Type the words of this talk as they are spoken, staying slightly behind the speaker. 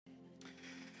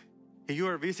If you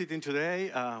are visiting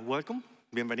today, welcome,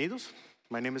 bienvenidos.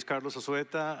 My name is Carlos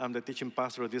Azueta. I'm the teaching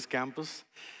pastor of this campus.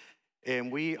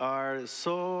 And we are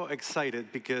so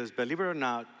excited because, believe it or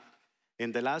not,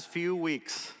 in the last few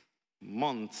weeks,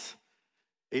 months,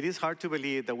 it is hard to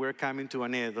believe that we're coming to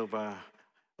an end of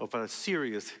a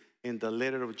series in the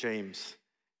letter of James,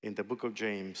 in the book of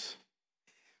James.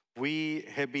 We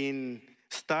have been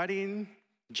studying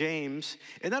James,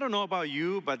 and I don't know about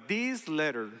you, but this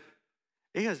letter,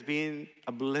 it has been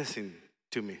a blessing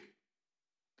to me.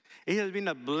 It has been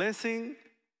a blessing,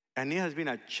 and it has been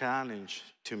a challenge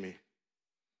to me.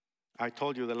 I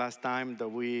told you the last time that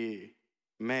we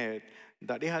met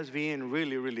that it has been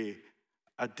really, really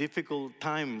a difficult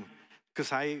time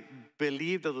because I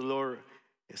believe that the Lord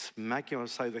is smacking me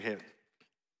upside the head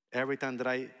every time that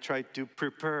I try to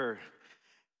prepare,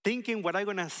 thinking what I'm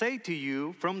going to say to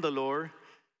you from the Lord,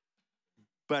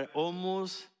 but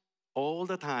almost all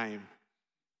the time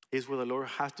is what the Lord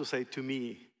has to say to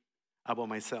me about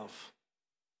myself.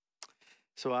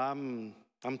 So I'm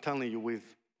telling you with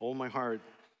all my heart,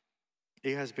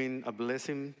 it has been a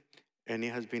blessing and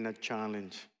it has been a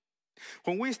challenge.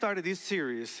 When we started this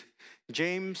series,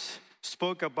 James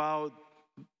spoke about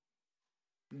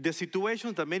the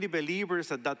situations that many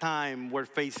believers at that time were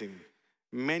facing,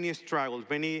 many struggles,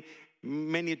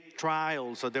 many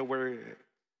trials that they were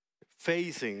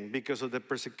facing because of the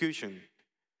persecution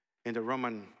in the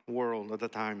Roman world at the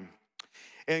time.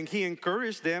 And he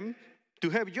encouraged them to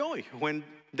have joy when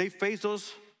they face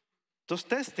those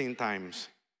testing times,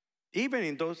 even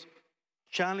in those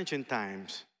challenging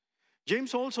times.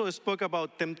 James also spoke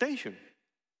about temptation.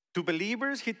 To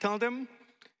believers, he told them,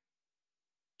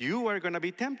 you are going to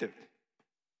be tempted,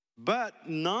 but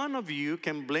none of you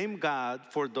can blame God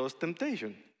for those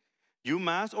temptations. You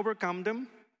must overcome them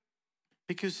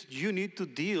because you need to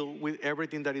deal with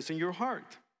everything that is in your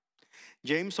heart.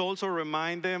 James also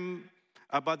reminded them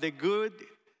about the good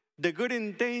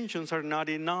intentions are not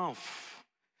enough.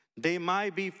 They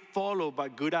might be followed by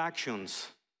good actions,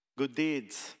 good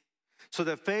deeds. So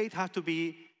the faith has to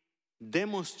be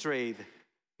demonstrated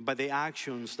by the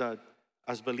actions that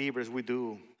as believers we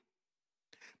do.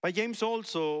 But James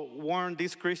also warned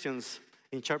these Christians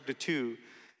in chapter 2,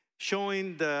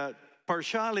 showing that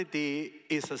partiality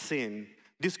is a sin.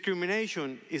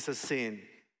 Discrimination is a sin.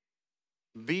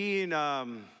 Being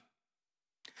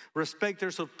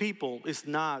respecters of people is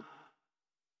not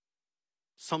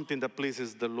something that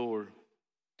pleases the Lord.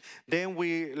 Then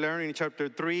we learn in chapter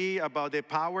 3 about the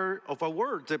power of a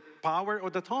word, the power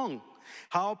of the tongue.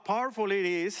 How powerful it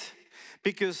is,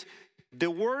 because the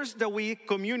words that we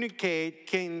communicate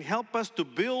can help us to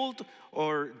build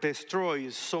or destroy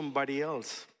somebody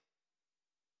else.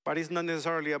 But it's not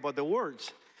necessarily about the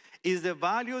words. It's the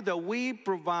value that we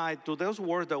provide to those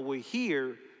words that we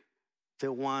hear,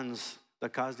 the ones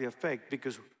that cause the effect,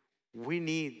 because we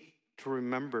need to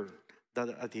remember that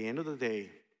at the end of the day,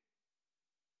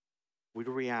 we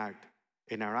react,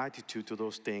 and our attitude to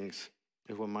those things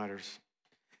is what matters.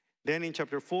 Then in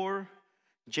chapter 4,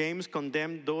 James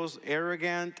condemned those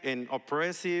arrogant and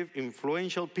oppressive,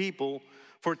 influential people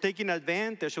for taking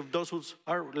advantage of those who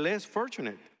are less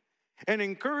fortunate, and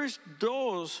encouraged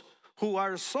those who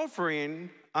are suffering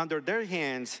under their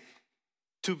hands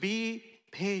to be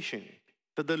patient,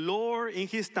 that the Lord in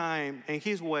His time and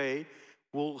His way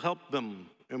will help them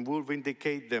and will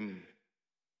vindicate them.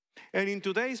 And in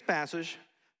today's passage,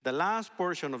 the last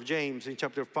portion of James in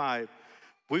chapter 5,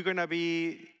 we're going to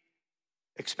be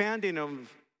expanding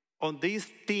on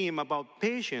this theme about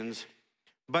patience,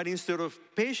 but instead of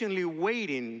patiently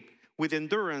waiting with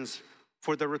endurance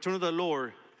for the return of the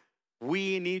Lord,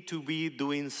 we need to be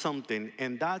doing something,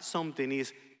 and that something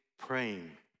is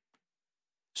praying.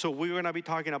 So we're going to be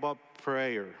talking about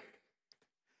prayer.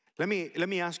 Let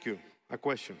me ask you a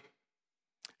question,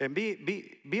 and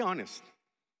be honest.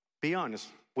 Be honest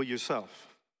with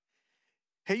yourself.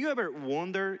 Have you ever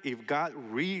wondered if God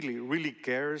really, really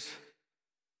cares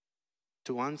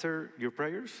to answer your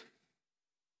prayers?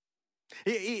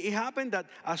 It happened that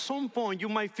at some point you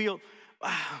might feel,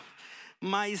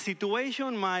 my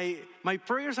situation, my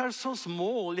prayers are so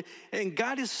small, and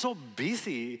God is so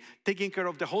busy taking care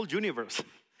of the whole universe.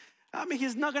 I mean,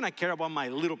 He's not going to care about my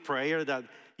little prayer that,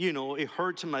 it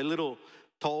hurts my little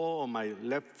toe on my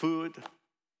left foot,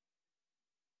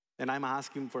 and I'm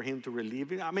asking for Him to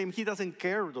relieve it. I mean, He doesn't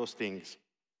care those things.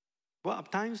 Well,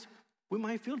 at times, we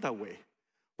might feel that way.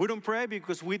 We don't pray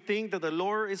because we think that the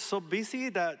Lord is so busy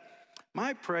that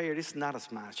my prayer is not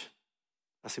as much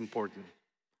as important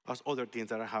as other things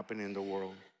that are happening in the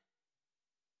world.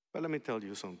 But let me tell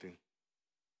you something.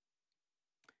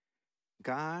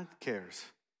 God cares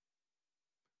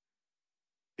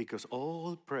Because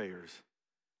all prayers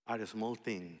are a small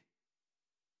thing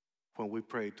when we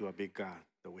pray to a big God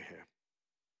that we have.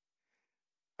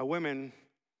 A woman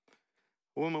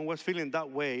was feeling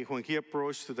that way when he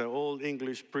approached to the old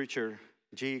English preacher,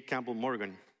 G. Campbell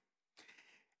Morgan.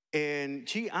 And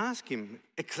she asked him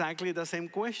exactly the same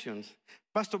questions.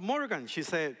 Pastor Morgan, she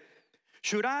said,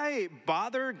 should I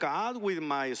bother God with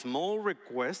my small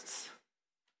requests?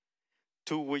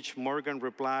 To which Morgan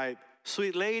replied,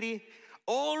 sweet lady,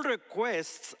 all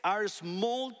requests are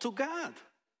small to God.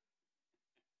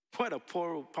 What a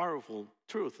powerful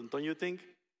truth, don't you think?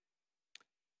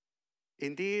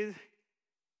 Indeed,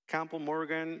 Campbell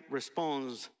Morgan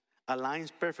response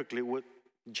aligns perfectly with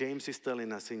James is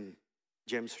telling us in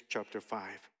James chapter 5,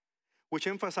 which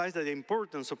emphasizes the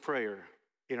importance of prayer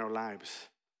in our lives.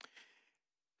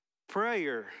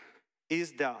 Prayer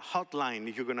is the hotline,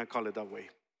 if you're going to call it that way.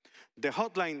 The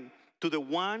hotline to the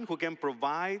one who can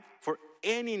provide for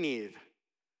any need,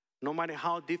 no matter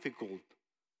how difficult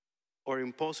or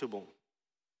impossible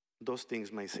those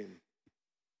things may seem.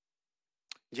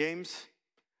 James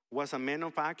was a man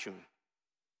of action.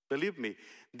 Believe me,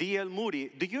 D.L.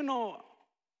 Moody, do you know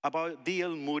about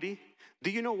D.L. Moody? Do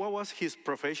you know what was his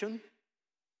profession?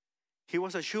 He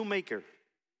was a shoemaker.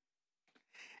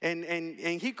 And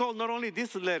he called not only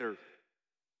this letter,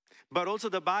 but also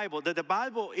the Bible, that the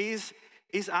Bible is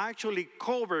actually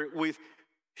covered with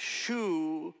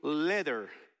shoe leather,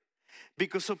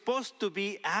 because it's supposed to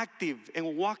be active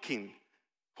and walking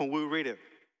when we read it.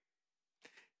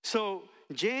 So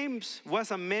James was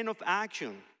a man of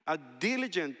action, a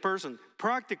diligent person,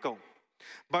 practical,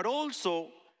 but also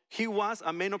he was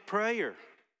a man of prayer.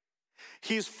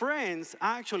 His friends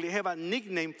actually have a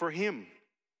nickname for him.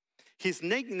 His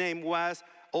nickname was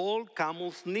All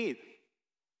Camels Need.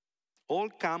 All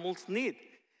camels need.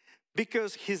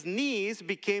 Because his knees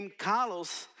became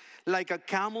callous like a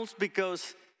camel's,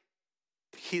 because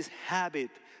his habit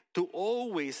to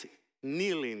always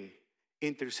kneeling,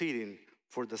 interceding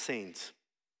for the saints.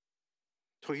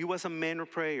 So he was a man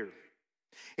of prayer.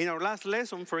 In our last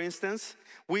lesson, for instance,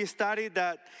 we studied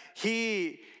that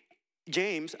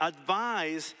James,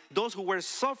 advised those who were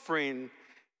suffering,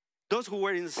 those who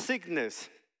were in sickness,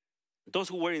 those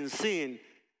who were in sin,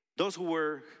 those who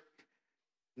were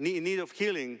in need of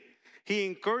healing. He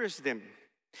encouraged them.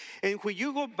 And when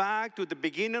you go back to the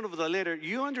beginning of the letter,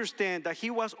 you understand that he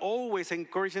was always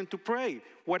encouraging to pray,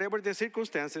 whatever the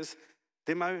circumstances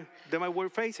they might were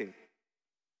facing.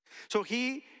 So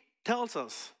he tells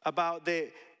us about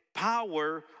the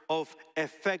power of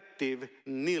effective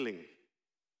kneeling.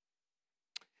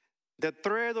 The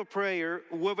thread of prayer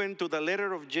woven to the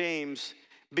letter of James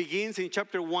begins in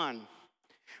chapter 1,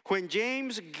 when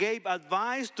James gave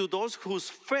advice to those whose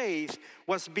faith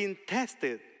was being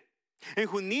tested and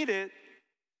who needed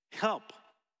help.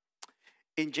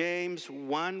 In James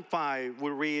 1:5,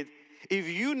 we read, if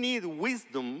you need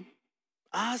wisdom,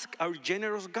 ask our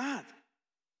generous God,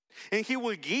 and he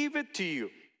will give it to you.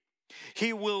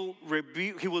 He will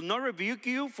not rebuke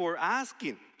you for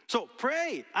asking. So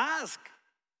pray, ask.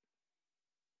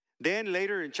 Then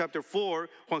later in chapter 4,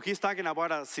 when he's talking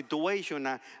about a situation,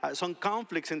 some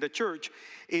conflicts in the church,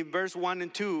 in verse 1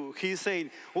 and 2, he's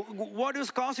saying, what is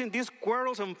causing these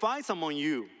quarrels and fights among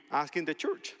you? Asking the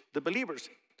church, the believers.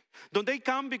 Don't they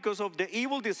come because of the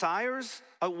evil desires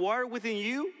at war within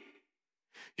you?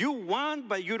 You want,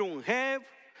 but you don't have,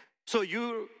 so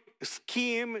you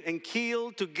scheme and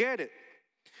kill to get it.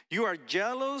 You are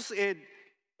jealous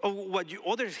of what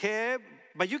others have,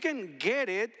 but you can get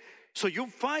it, so you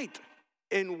fight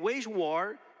and wage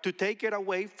war to take it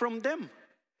away from them.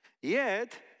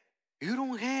 Yet, you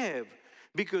don't have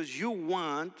because you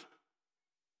want,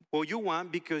 or you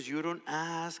want because you don't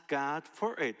ask God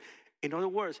for it. In other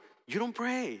words, you don't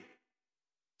pray,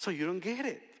 so you don't get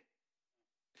it.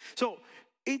 So,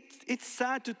 it's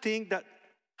sad to think that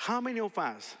how many of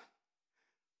us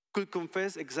could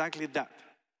confess exactly that?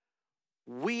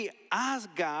 We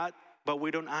ask God, but we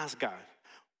don't ask God.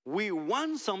 We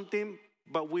want something,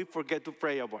 but we forget to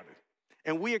pray about it.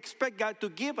 And we expect God to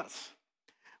give us.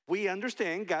 We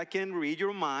understand God can read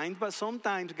your mind, but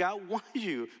sometimes God wants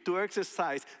you to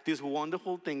exercise this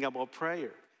wonderful thing about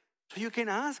prayer. So you can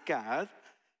ask God,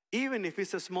 even if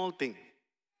it's a small thing,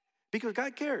 because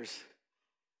God cares.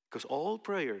 Because all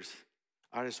prayers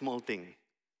are a small thing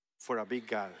for a big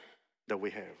God that we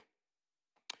have.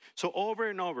 So over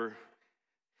and over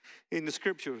in the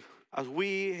scripture, as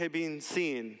we have been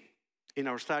seeing in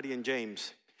our study in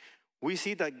James, we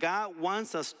see that God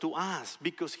wants us to ask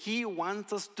because he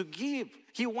wants us to give.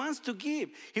 He wants to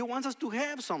give. He wants us to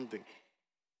have something.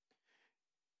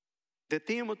 The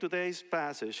theme of today's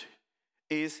passage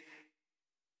is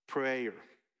prayer.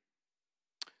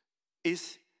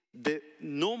 Is that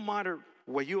no matter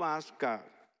what you ask God,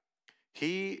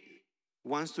 He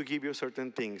wants to give you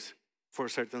certain things for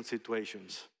certain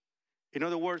situations. In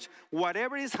other words,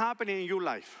 whatever is happening in your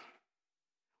life,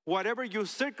 whatever your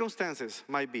circumstances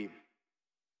might be,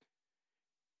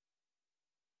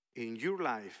 in your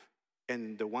life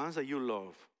and the ones that you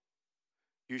love,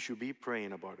 you should be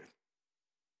praying about it.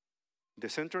 The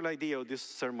central idea of this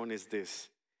sermon is this: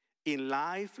 in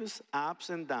life's ups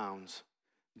and downs,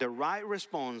 the right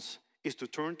response is to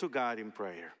turn to God in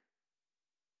prayer.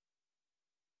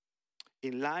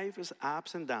 In life's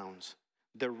ups and downs,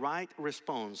 the right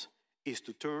response is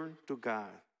to turn to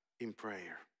God in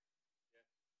prayer.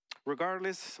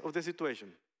 Regardless of the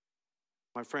situation,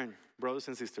 my friend, brothers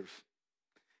and sisters,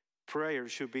 prayer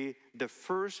should be the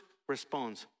first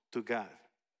response to God.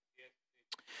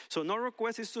 So no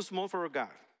request is too small for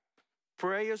God.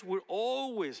 Prayers will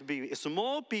always be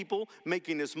small people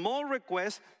making a small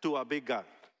request to a big God.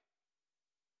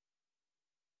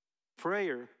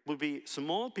 Prayer will be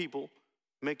small people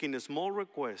making a small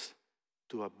request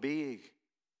to a big,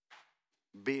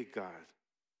 big God.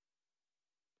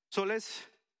 So let's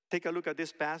take a look at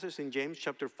this passage in James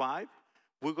chapter 5.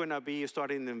 We're going to be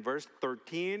starting in verse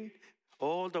 13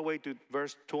 all the way to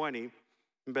verse 20.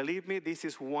 Believe me, this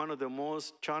is one of the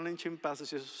most challenging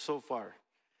passages so far.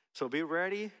 So be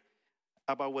ready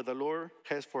about what the Lord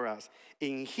has for us.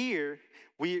 In here,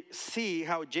 we see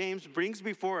how James brings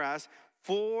before us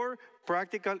 4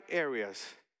 practical areas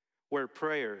where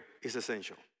prayer is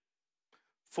essential.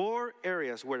 4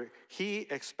 areas where he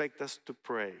expects us to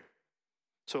pray.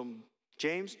 So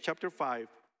James chapter 5,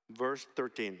 verse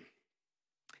 13.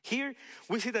 Here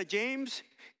we see that James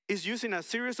is using a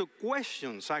series of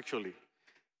questions, actually,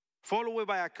 followed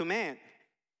by a command.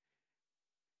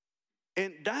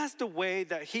 And that's the way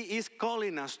that he is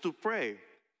calling us to pray.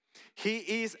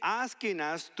 He is asking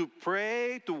us to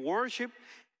pray, to worship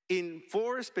in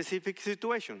 4 specific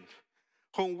situations.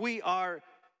 When we are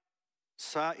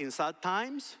in sad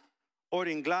times or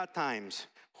in glad times.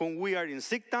 When we are in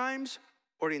sick times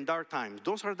or in dark times.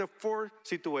 Those are the 4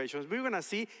 situations. We're going to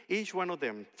see each one of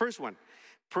them. First one,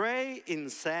 pray in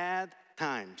sad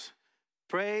times.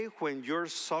 Pray when you're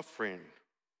suffering.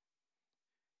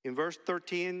 In verse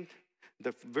 13,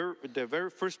 the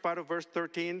very first part of verse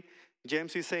 13,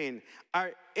 James is saying,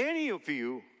 are any of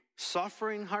you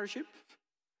suffering hardship?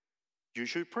 You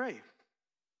should pray.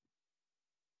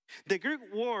 The Greek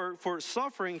word for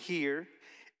suffering here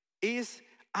is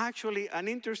actually an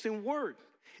interesting word.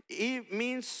 It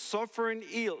means suffering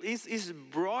ill. It's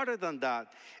broader than that.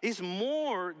 It's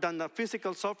more than the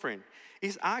physical suffering.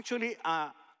 It's actually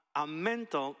a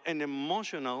mental and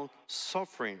emotional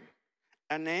suffering,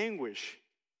 an anguish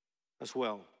as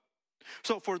well.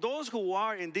 So for those who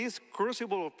are in this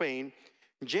crucible of pain,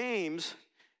 James,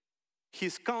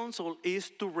 his counsel is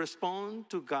to respond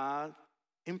to God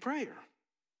in prayer.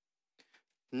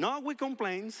 Not with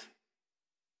complaints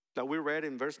that we read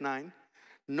in verse 9,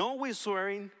 not with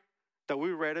swearing that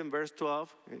we read in verse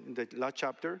 12 in the last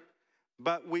chapter,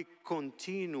 but with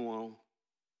continual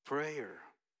prayer.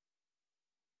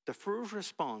 The first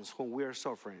response when we are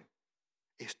suffering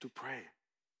is to pray.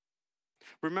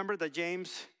 Remember that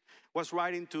James was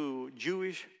writing to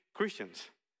Jewish Christians.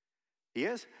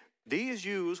 Yes, these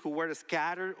Jews who were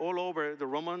scattered all over the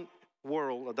Roman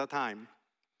world at that time,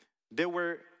 they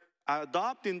were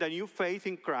adopting the new faith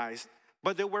in Christ,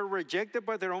 but they were rejected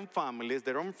by their own families,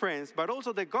 their own friends, but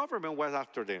also the government was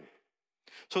after them.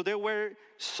 So they were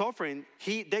suffering.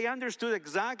 They understood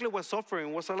exactly what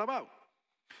suffering was all about.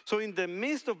 So in the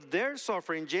midst of their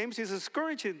suffering, James is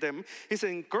encouraging them. He's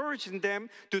encouraging them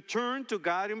to turn to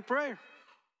God in prayer.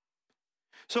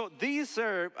 So these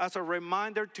serve as a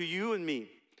reminder to you and me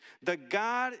that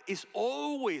God is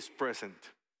always present,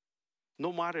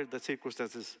 no matter the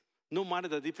circumstances, no matter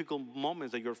the difficult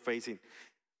moments that you're facing.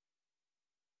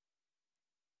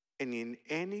 And in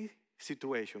any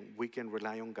situation, we can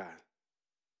rely on God.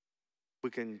 We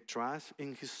can trust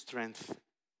in His strength,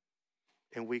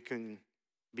 and we can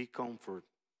be comforted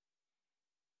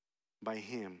by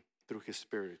Him through His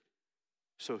Spirit,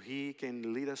 so He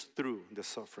can lead us through the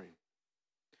suffering.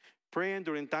 Praying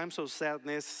during times of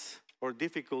sadness or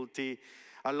difficulty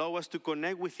allow us to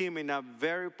connect with Him in a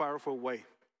very powerful way.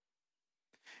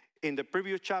 In the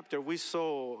previous chapter, we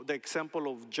saw the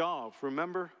example of Job,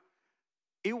 remember?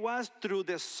 It was through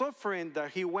the suffering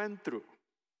that he went through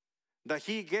that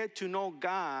he get to know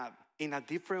God in a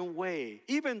different way.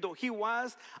 Even though he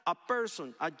was a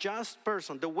person, a just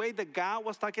person, the way that God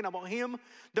was talking about him,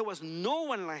 there was no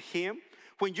one like him.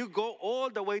 When you go all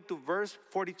the way to verse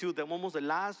 42, almost the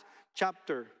last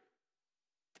chapter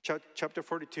chapter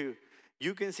 42,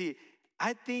 you can see,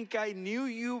 I think I knew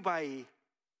you by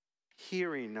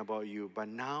hearing about you, but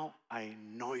now I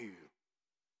know you.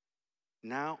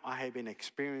 Now I have been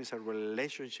experiencing a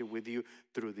relationship with you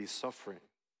through this suffering.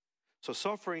 So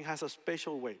suffering has a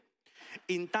special way.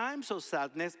 In times of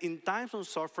sadness, in times of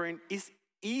suffering, it's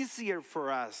easier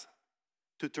for us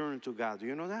to turn to God. Do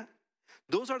you know that?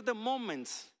 Those are the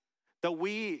moments that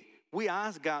we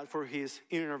ask God for his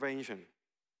intervention.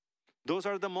 Those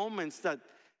are the moments that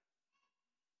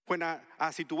when a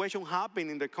situation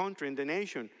happens in the country, in the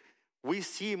nation, we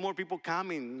see more people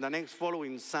coming the next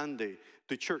following Sunday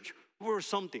to church or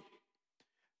something.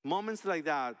 Moments like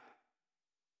that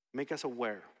make us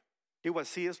aware. It was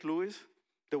C.S. Lewis,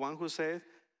 the one who said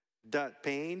that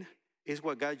pain is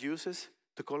what God uses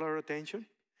to call our attention.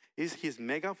 Is his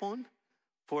megaphone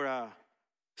for a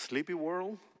sleepy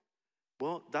world?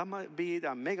 Well, that might be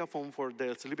a megaphone for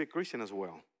the sleepy Christian as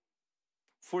well.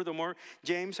 Furthermore,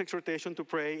 James' exhortation to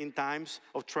pray in times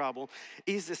of trouble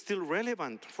is still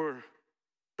relevant for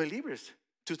believers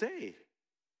today.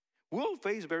 We'll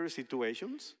face various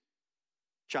situations,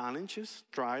 challenges,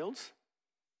 trials,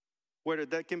 whether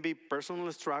that can be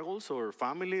personal struggles or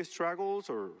family struggles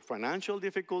or financial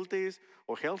difficulties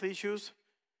or health issues.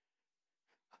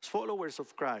 As followers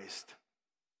of Christ,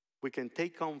 we can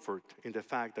take comfort in the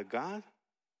fact that God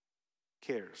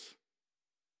cares.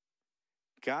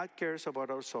 God cares about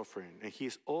our suffering, and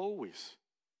he's always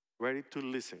ready to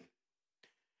listen.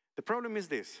 The problem is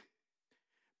this.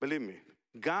 Believe me,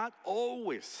 God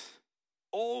always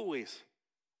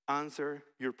answers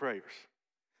your prayers.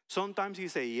 Sometimes he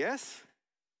says yes.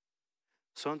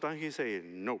 Sometimes he says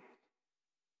no.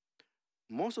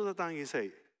 Most of the time he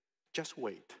says, just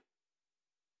wait.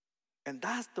 And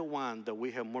that's the one that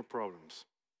we have more problems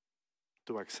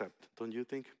to accept, don't you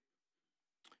think?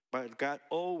 But God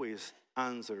always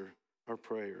answers our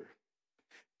prayer.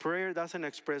 Prayer doesn't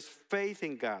express faith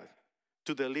in God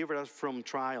to deliver us from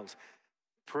trials.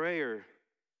 Prayer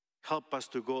helps us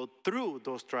to go through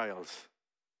those trials,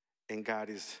 and God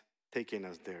is taking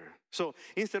us there. So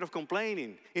instead of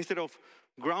complaining, instead of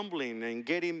grumbling and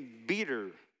getting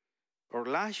bitter or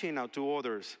lashing out to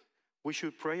others, we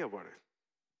should pray about it.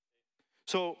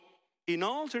 So in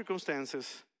all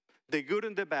circumstances, the good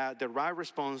and the bad, the right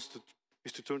response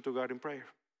is to turn to God in prayer.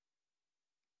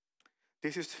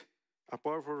 This is a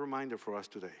powerful reminder for us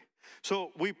today.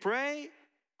 So we pray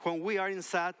when we are in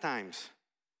sad times.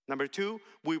 Number two,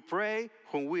 we pray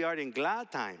when we are in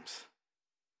glad times.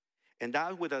 And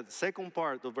that's what the second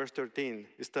part of verse 13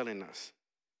 is telling us.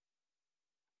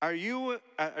 Are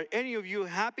any of you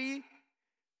happy?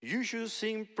 You should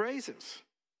sing praises.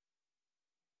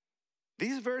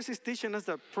 This verse is teaching us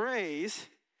that praise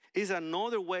is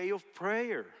another way of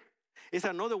prayer. It's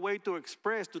another way to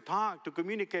express, to talk, to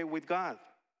communicate with God,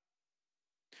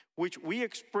 which we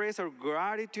express our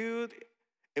gratitude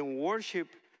and worship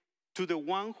to the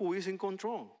one who is in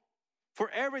control for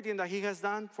everything that he has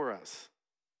done for us.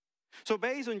 So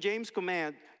based on James'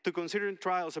 command to consider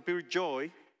trials a pure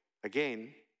joy,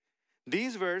 again,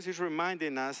 this verse is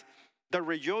reminding us that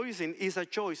rejoicing is a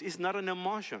choice. It's not an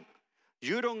emotion.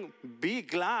 You don't be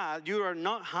glad, you are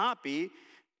not happy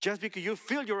just because you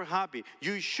feel you're happy.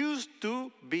 You choose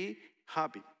to be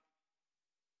happy.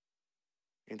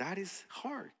 And that is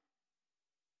hard.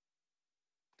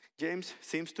 James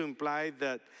seems to imply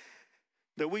that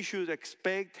we should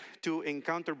expect to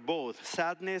encounter both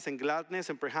sadness and gladness,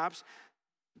 and perhaps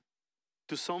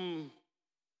to some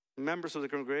members of the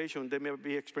congregation, they may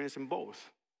be experiencing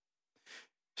both.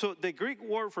 So the Greek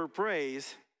word for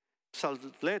praise,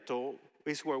 psalteto,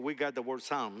 is where we got the word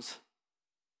psalms.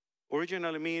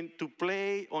 Originally mean to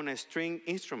play on a string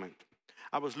instrument.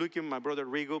 I was looking at my brother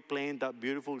Rigo playing that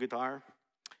beautiful guitar.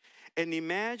 And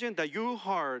imagine that your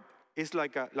heart is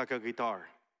like a guitar.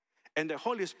 And the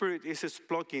Holy Spirit is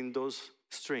plucking those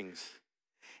strings.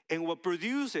 And what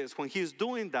produces when he's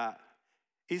doing that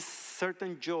is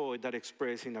certain joy that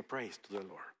expresses in a praise to the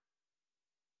Lord.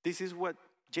 This is what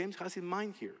James has in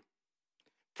mind here.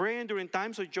 Praying during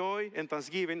times of joy and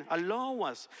thanksgiving allow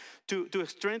us to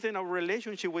strengthen our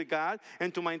relationship with God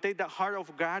and to maintain that heart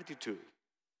of gratitude.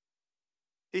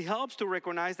 It helps to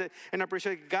recognize that and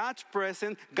appreciate God's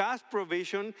presence, God's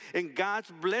provision, and God's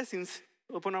blessings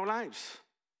upon our lives.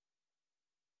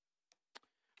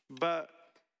 But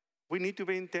we need to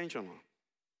be intentional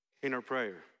in our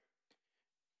prayer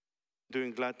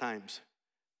during glad times.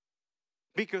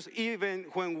 Because even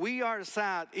when we are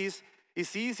sad,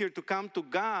 it's easier to come to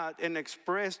God and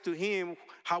express to Him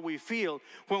how we feel.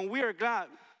 When we are glad,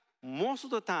 most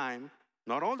of the time,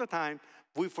 not all the time,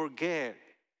 we forget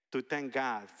to thank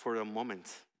God for the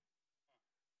moments.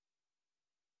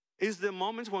 It's the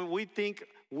moments when we think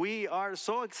we are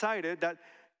so excited that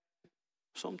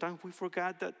sometimes we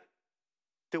forgot that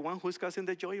the one who's causing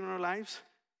the joy in our lives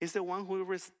is the one who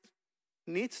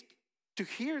needs to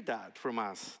hear that from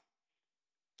us.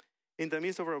 In the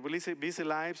midst of our busy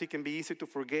lives, it can be easy to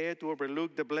forget, to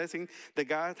overlook the blessing that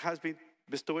God has been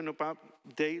bestowing upon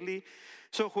daily.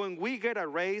 So when we get a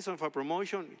raise or a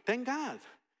promotion, thank God.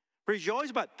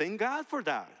 Rejoice, but thank God for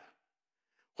that.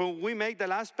 When we make the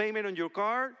last payment on your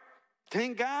car,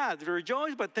 thank God.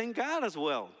 Rejoice, but thank God as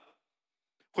well.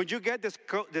 When you get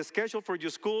the schedule for your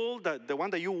school, the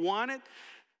one that you wanted,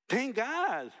 thank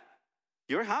God.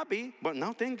 You're happy, but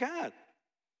now thank God.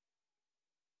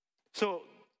 So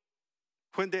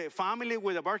when the family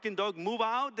with a barking dog move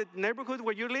out the neighborhood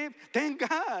where you live, thank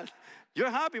God. You're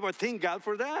happy, but thank God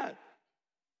for that.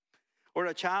 Or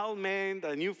a child made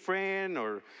a new friend,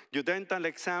 or your dental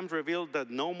exams revealed that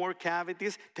no more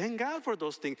cavities. Thank God for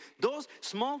those things. Those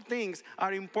small things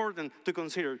are important to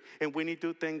consider, and we need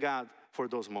to thank God for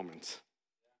those moments.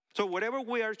 So wherever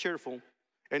we are cheerful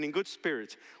and in good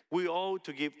spirits, we ought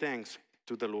to give thanks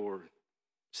to the Lord,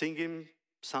 singing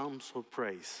psalms of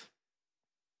praise.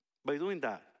 By doing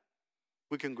that,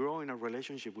 we can grow in our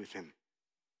relationship with Him,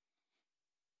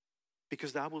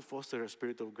 because that will foster a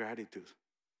spirit of gratitude.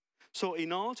 So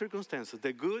in all circumstances,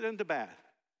 the good and the bad,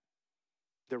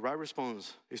 the right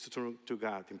response is to turn to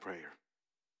God in prayer.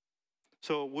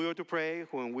 So we ought to pray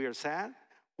when we are sad.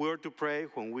 We ought to pray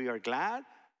when we are glad.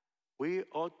 We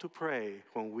ought to pray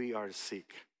when we are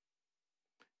sick.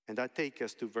 And that takes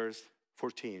us to verse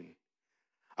 14.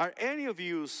 Are any of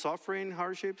you suffering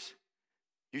hardships?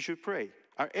 You should pray.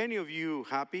 Are any of you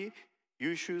happy?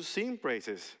 You should sing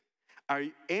praises. Are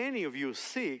any of you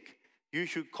sick? You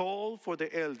should call for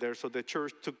the elders of the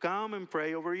church to come and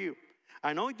pray over you,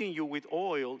 anointing you with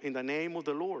oil in the name of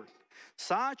the Lord.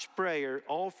 Such prayer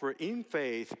offered in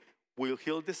faith will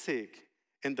heal the sick,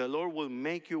 and the Lord will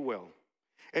make you well.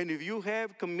 And if you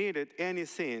have committed any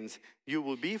sins, you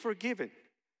will be forgiven.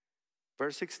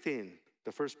 Verse 16,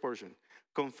 the first portion.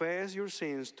 Confess your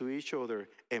sins to each other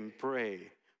and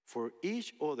pray for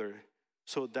each other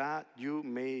so that you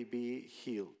may be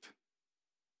healed.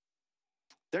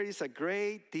 There is a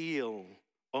great deal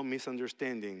of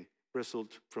misunderstanding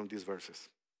result from these verses.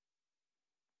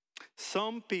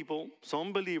 Some people,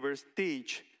 some believers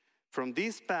teach from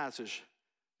this passage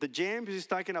that James is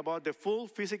talking about the full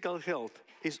physical health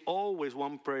is always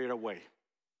one prayer away.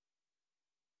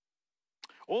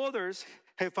 Others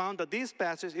have found that this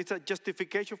passage is a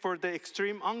justification for the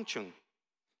extreme unction,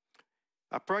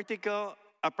 a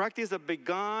practice that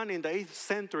began in the 8th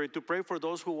century to pray for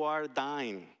those who are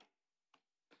dying.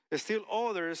 Still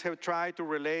others have tried to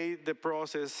relate the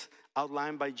process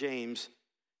outlined by James,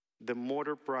 the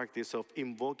modern practice of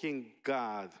invoking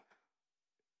God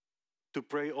to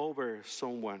pray over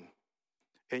someone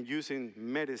and using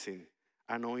medicine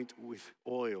anointed with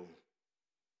oil.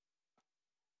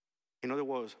 In other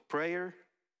words, prayer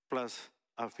plus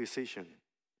a physician.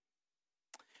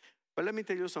 But let me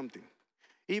tell you something.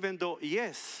 Even though,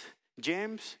 yes,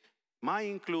 James might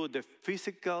include the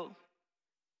physical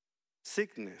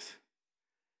sickness,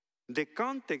 the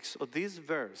context of this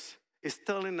verse is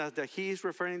telling us that he is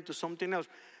referring to something else.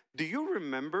 Do you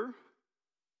remember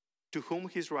to whom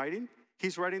he's writing?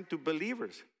 He's writing to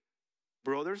believers,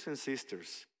 brothers and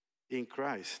sisters in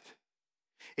Christ.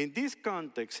 In this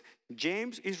context,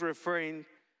 James is referring,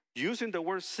 using the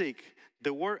word sick,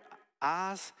 the word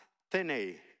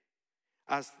asthene,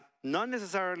 as not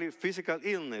necessarily physical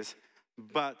illness,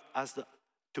 but as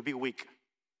to be weak.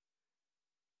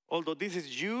 Although this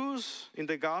is used in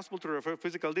the gospel to refer to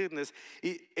physical illness,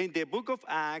 in the book of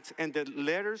Acts and the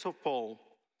letters of Paul,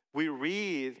 we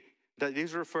read that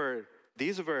this refers,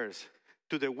 this verse,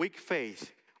 to the weak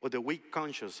faith or the weak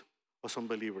conscience of some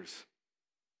believers.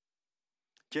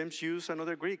 James used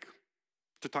another Greek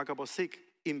to talk about sick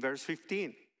in verse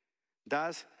 15.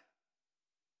 That's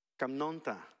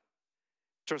kamnonta,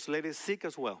 translated sick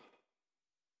as well,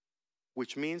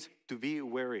 which means to be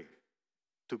weary,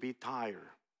 to be tired.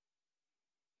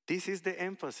 This is the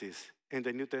emphasis in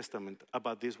the New Testament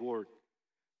about this word,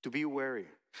 to be weary.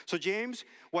 So James,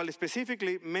 while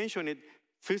specifically mentioning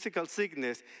physical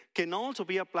sickness, can also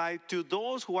be applied to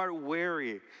those who are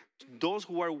weary, those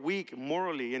who are weak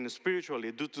morally and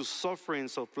spiritually due to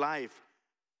sufferings of life.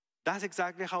 That's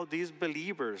exactly how these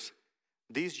believers,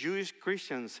 these Jewish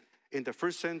Christians in the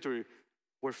first century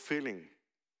were feeling.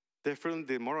 They're feeling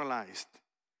demoralized.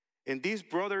 In this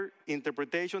broader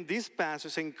interpretation, this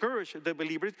passage encourages the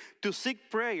believers to seek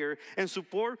prayer and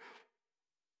support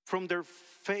from their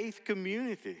faith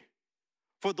community,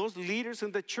 for those leaders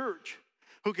in the church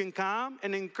who can come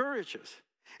and encourage us.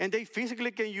 And they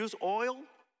physically can use oil.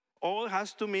 Oil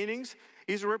has two meanings.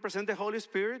 It represents the Holy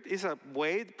Spirit. It's a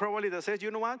way probably that says,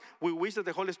 you know what? We wish that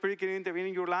the Holy Spirit can intervene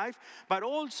in your life. But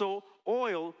also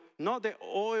oil, not the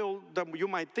oil that you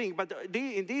might think, but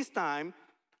in this time,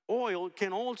 oil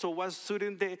can also was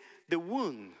soothing the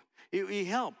wound. It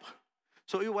helped.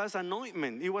 So it was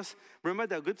anointment. It was,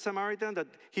 remember the Good Samaritan that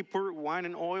he poured wine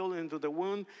and oil into the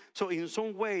wound? So in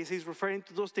some ways, he's referring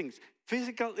to those things.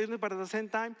 Physical illness, but at the same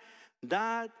time,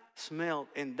 that smell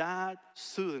and that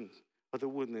soothing of the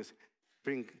woundness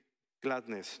bring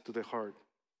gladness to the heart,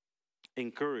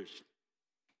 encouraged.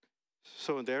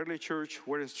 So the early church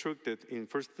were instructed in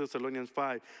 1 Thessalonians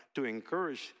 5 to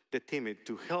encourage the timid,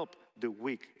 to help the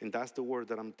weak. And that's the word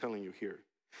that I'm telling you here.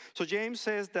 So James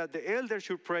says that the elder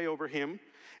should pray over him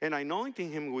and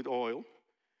anointing him with oil.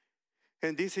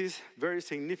 And this is very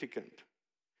significant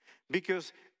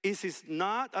because it is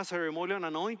not a ceremonial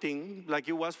anointing like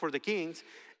it was for the kings.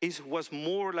 It was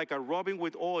more like a rubbing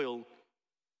with oil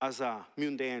as a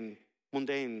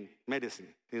mundane medicine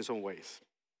in some ways.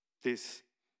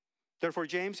 Therefore,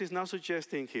 James is not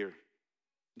suggesting here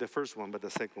the first one, but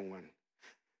the second one.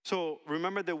 So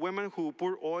remember the women who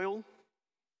poured oil,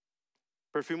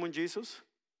 perfume on Jesus?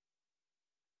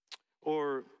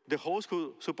 Or the host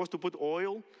who supposed to put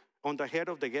oil on the head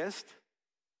of the guest?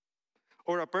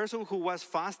 Or a person who was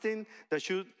fasting that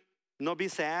should not be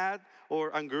sad or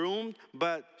ungroomed,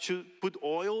 but should put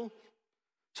oil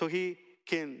so he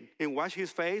can wash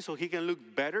his face so he can look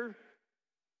better?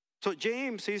 So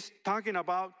James is talking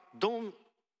about don't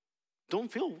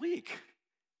feel weak.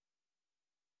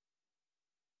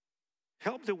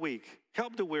 Help the weak,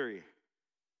 help the weary.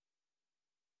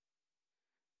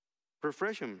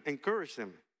 Refresh them, encourage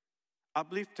them,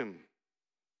 uplift them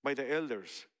by the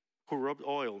elders who rubbed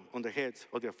oil on the heads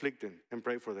of the afflicted and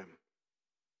pray for them.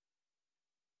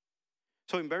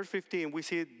 So in verse 15, we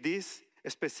see these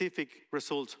specific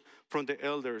results from the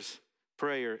elders'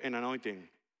 prayer and anointing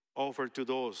offered to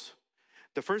those.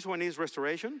 The first one is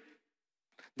restoration.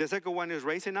 The second one is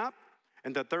raising up.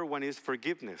 And the third one is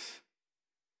forgiveness.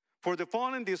 For the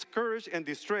fallen, discouraged, and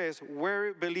distressed,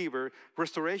 weary believer,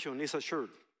 restoration is assured.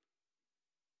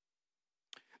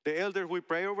 The elders will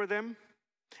pray over them,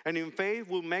 and in faith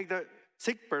will make the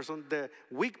sick person, the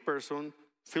weak person,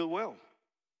 feel well.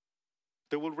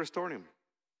 They will restore him.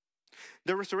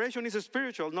 The restoration is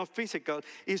spiritual, not physical.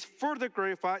 Is further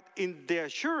clarified in the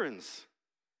assurance.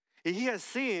 If he has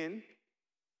sinned,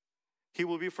 he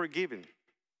will be forgiven.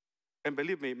 And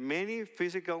believe me, many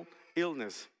physical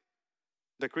illness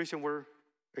the Christians were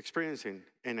experiencing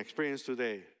and experience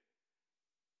today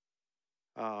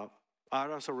are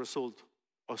as a result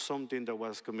of something that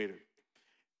was committed.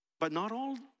 But not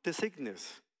all the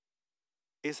sickness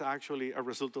is actually a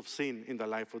result of sin in the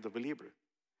life of the believer.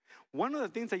 One of the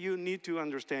things that you need to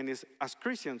understand is, as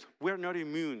Christians, we are not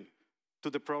immune to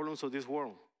the problems of this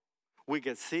world. We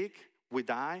get sick, we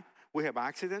die, we have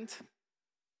accidents.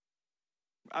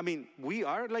 I mean, we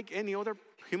are like any other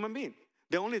human being.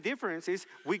 The only difference is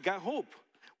we got hope.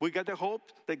 We got the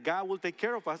hope that God will take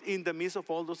care of us in the midst of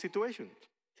all those situations.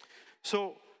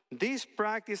 So this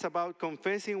practice about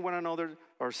confessing one another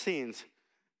our sins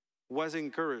was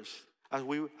encouraged as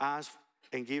we ask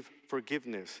and give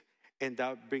forgiveness, and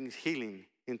that brings healing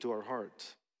into our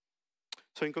hearts.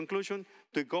 So in conclusion,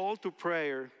 the goal to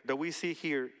prayer that we see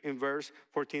here in verse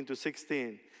 14 to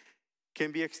 16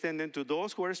 can be extended to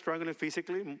those who are struggling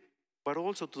physically, but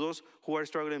also to those who are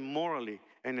struggling morally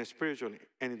and spiritually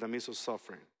and in the midst of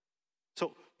suffering.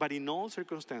 So, but in all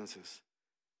circumstances,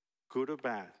 good or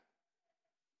bad,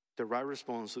 the right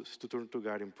response is to turn to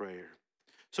God in prayer.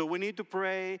 So we need to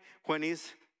pray when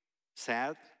it's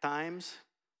sad times,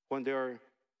 when there are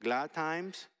glad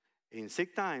times, in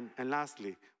sick time, and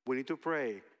lastly, we need to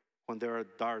pray when there are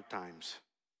dark times.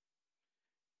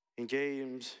 In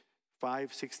James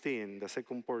 5:16, the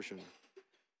second portion,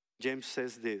 James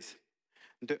says this: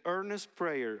 the earnest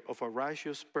prayer of a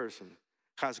righteous person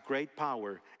has great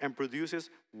power and produces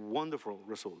wonderful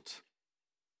results.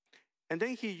 And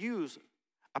then he used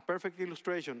a perfect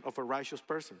illustration of a righteous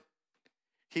person.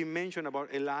 He mentioned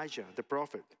about Elijah, the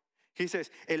prophet. He says,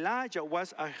 Elijah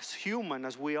was as human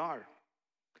as we are.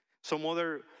 Some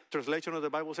other translation of the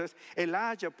Bible says,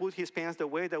 Elijah put his pants the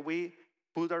way that we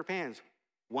put our pants,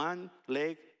 one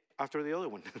leg after the other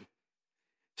one.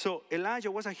 So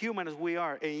Elijah was a human as we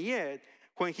are, and yet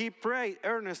when he prayed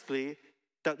earnestly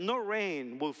that no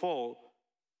rain will fall,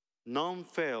 none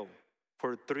fell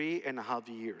for 3.5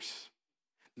 years.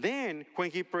 Then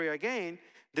when he prayed again,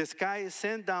 the sky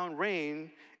sent down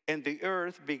rain and the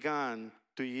earth began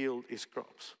to yield its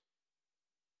crops.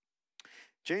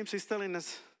 James is telling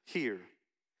us here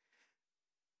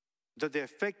that the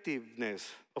effectiveness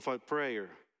of a prayer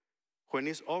when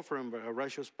it's offered by a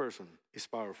righteous person is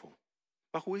powerful.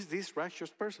 But who is this righteous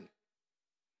person?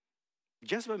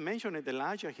 Just by mentioning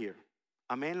Elijah here,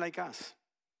 a man like us.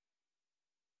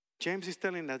 James is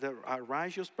telling us that a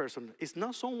righteous person is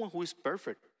not someone who is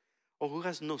perfect or who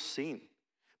has no sin,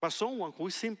 but someone who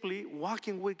is simply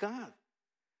walking with God,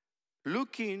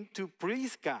 looking to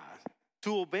please God,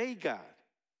 to obey God.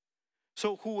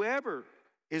 So whoever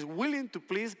is willing to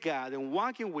please God and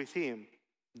walking with Him,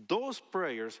 those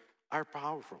prayers are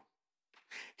powerful.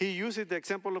 He uses the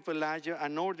example of Elijah,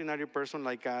 an ordinary person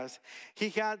like us. He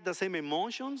had the same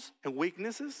emotions and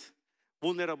weaknesses,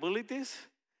 vulnerabilities,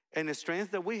 and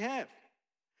strength that we have.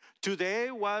 Today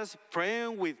was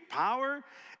praying with power,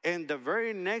 and the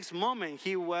very next moment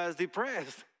he was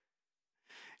depressed.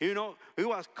 He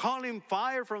was calling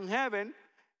fire from heaven,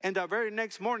 and the very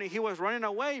next morning he was running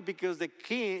away because the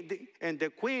king and the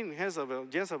queen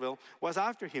Jezebel was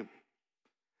after him.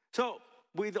 So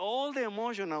with all the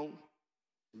emotional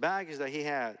baggage that he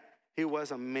had, he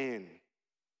was a man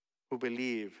who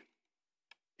believed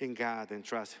in God and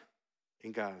trust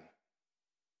in God.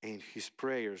 And his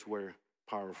prayers were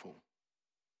powerful.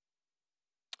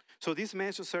 So this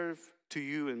message serves to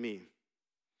you and me.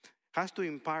 Has to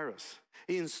inspire us.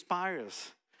 It inspires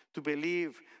us to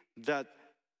believe that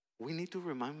we need to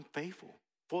remain faithful,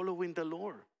 following the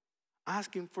Lord,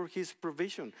 asking for His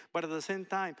provision, but at the same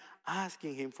time,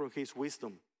 asking Him for His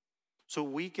wisdom so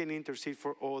we can intercede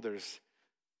for others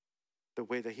the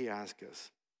way that He asks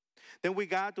us. Then we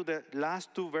got to the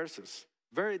last two verses,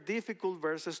 very difficult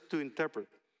verses to interpret.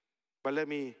 But let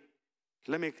me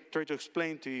try to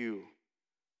explain to you.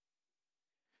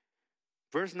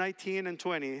 Verse 19 and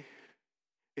 20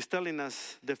 is telling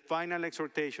us the final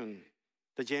exhortation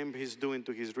that James is doing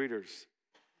to his readers.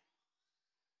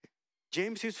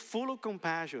 James is full of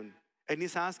compassion and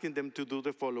is asking them to do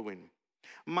the following.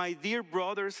 My dear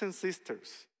brothers and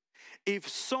sisters, if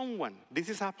someone, this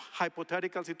is a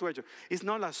hypothetical situation. It's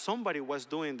not like somebody was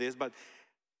doing this, but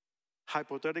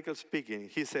hypothetical speaking,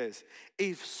 he says,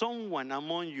 if someone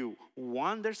among you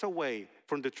wanders away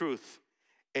from the truth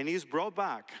and is brought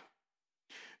back,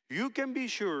 you can be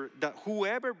sure that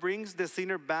whoever brings the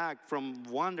sinner back from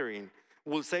wandering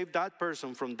will save that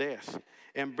person from death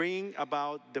and bring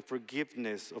about the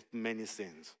forgiveness of many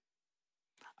sins.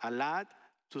 A lot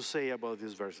to say about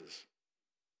these verses.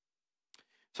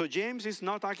 So James is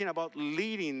not talking about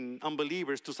leading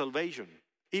unbelievers to salvation,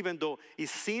 even though it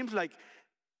seems like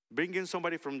bringing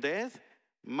somebody from death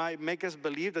might make us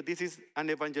believe that this is an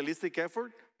evangelistic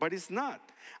effort, but it's not.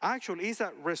 Actually, it's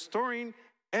a restoring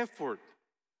effort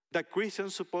that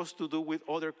Christians are supposed to do with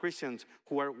other Christians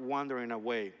who are wandering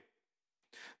away.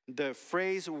 The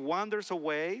phrase wanders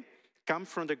away comes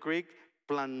from the Greek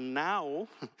planao.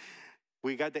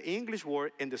 We got the English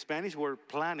word and the Spanish word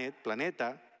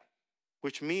planeta,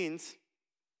 which means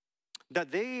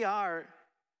that they are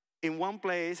in one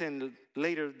place and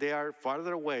later they are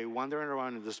farther away, wandering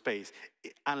around in the space,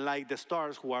 unlike the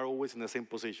stars who are always in the same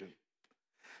position.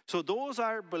 So those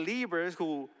are believers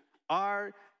who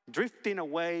are drifting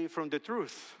away from the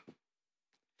truth.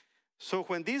 So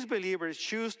when these believers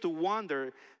choose to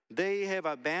wander, they have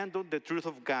abandoned the truth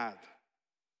of God.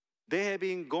 They have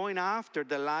been going after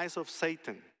the lies of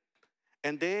Satan.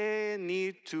 And they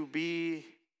need to be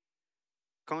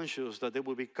conscious that there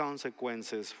will be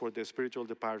consequences for the spiritual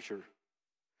departure.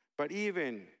 But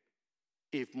even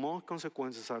if more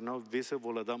consequences are not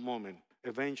visible at that moment,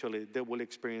 eventually they will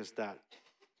experience that.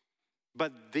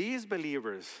 But these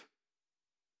believers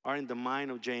are in the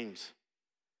mind of James.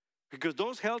 Because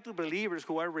those healthy believers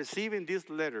who are receiving this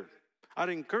letter are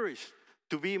encouraged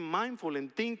to be mindful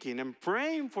and thinking and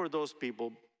praying for those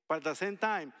people. But at the same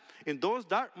time, in those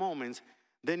dark moments,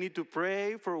 they need to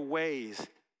pray for ways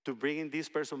to bring this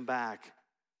person back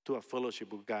to a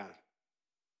fellowship with God.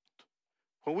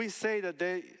 When we say that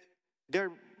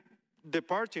they're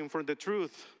departing from the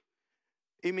truth,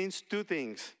 it means two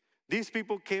things. These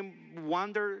people can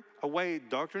wander away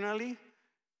doctrinally.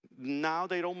 Now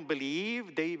they don't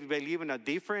believe, they believe in a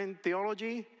different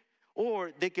theology,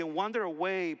 or they can wander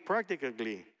away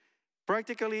practically.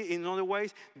 Practically, in other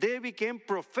ways, they became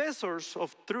professors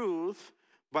of truth,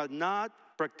 but not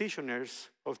practitioners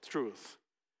of truth.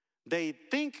 They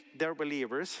think they're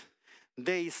believers,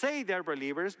 they say they're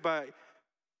believers, but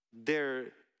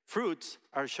their fruits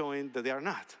are showing that they are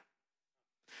not.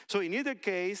 So in either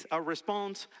case, our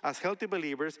response as healthy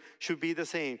believers should be the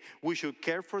same. We should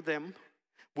care for them.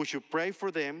 We should pray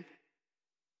for them.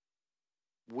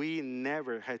 We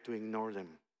never had to ignore them.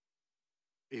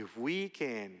 If we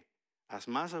can, as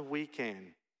much as we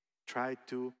can, try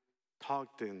to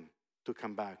talk them to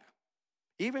come back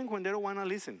even when they don't want to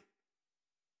listen.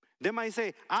 They might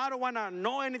say, I don't want to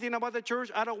know anything about the church.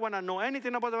 I don't want to know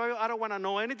anything about the Bible. I don't want to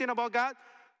know anything about God.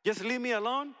 Just leave me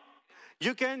alone.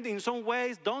 You can, in some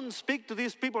ways, don't speak to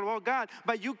these people about God,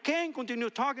 but you can continue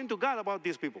talking to God about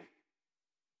these people.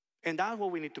 And that's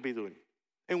what we need to be doing.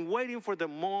 And waiting for the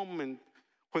moment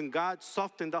when God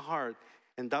softens the heart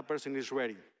and that person is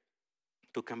ready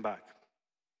to come back.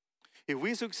 If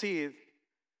we succeed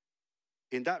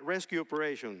in that rescue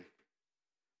operation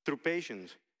through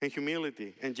patience and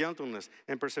humility and gentleness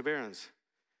and perseverance,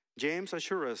 James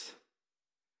assures us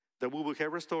that we will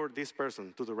have restored this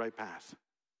person to the right path.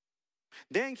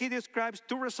 Then he describes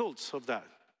two results of that.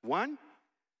 One,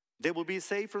 they will be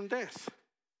saved from death.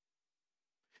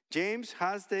 James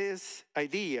has this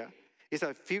idea, it's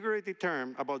a figurative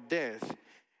term about death.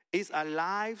 It's a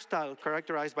lifestyle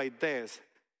characterized by death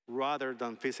rather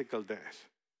than physical death.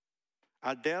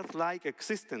 A death-like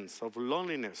existence of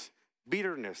loneliness,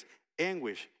 bitterness,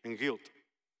 anguish, and guilt.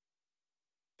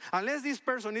 Unless this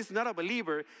person is not a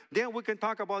believer, then we can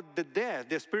talk about the death,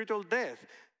 the spiritual death,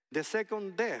 the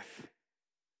second death.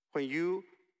 When you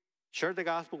share the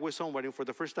gospel with somebody for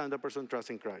the first time, that person trusts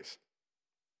in Christ.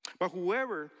 But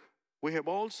however, we have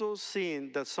also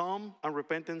seen that some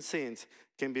unrepentant sins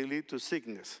can be lead to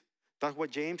sickness. That's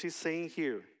what James is saying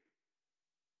here.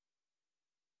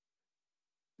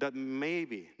 That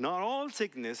maybe not all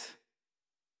sickness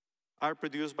are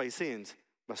produced by sins,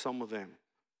 but some of them.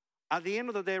 At the end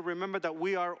of the day, remember that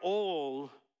we are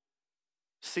all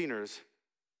sinners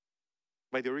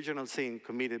by the original sin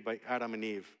committed by Adam and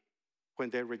Eve when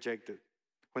they rejected,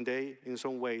 when they, in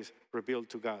some ways, rebelled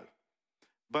to God.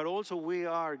 But also we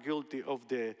are guilty of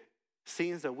the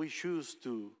sins that we choose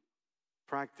to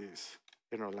practice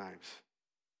in our lives.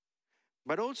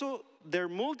 But also, their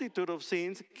multitude of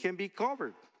sins can be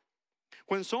covered.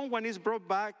 When someone is brought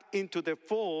back into the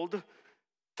fold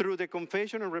through the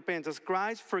confession and repentance,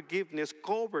 Christ's forgiveness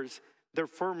covers their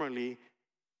formerly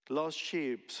lost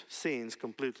sheep's sins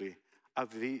completely, as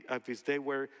if they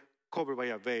were covered by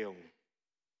a veil.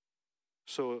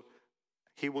 So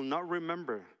he will not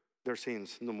remember their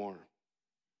sins no more.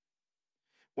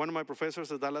 One of my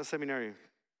professors at Dallas Seminary,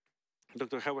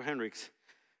 Dr. Howard Hendricks,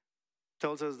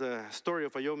 tells us the story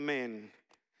of a young man.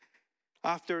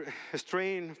 After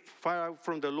straying far out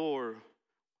from the Lord,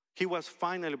 he was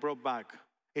finally brought back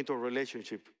into a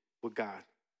relationship with God.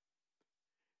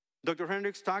 Dr.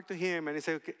 Hendricks talked to him and he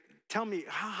said, okay, tell me,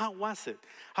 how was it?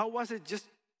 How was it just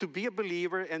to be a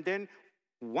believer and then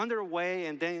wander away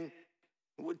and then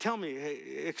tell me,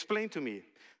 explain to me.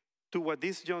 To what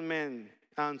this young man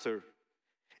answered,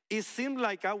 it seemed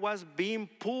like I was being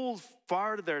pulled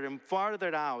farther and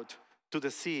farther out to the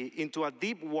sea, into a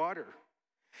deep water.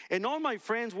 And all my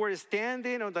friends were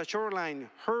standing on the shoreline,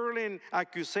 hurling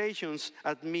accusations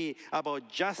at me about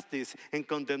justice and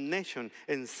condemnation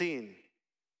and sin.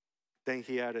 Then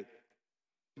he added,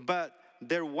 but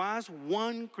there was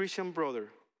one Christian brother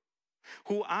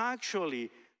who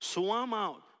actually swam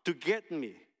out to get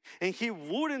me, and he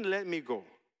wouldn't let me go.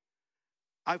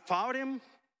 I fought him,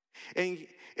 and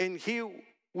he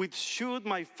withstood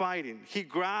my fighting. He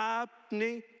grasped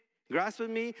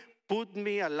me, put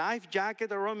me a life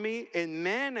jacket around me, and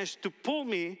managed to pull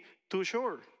me to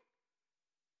shore.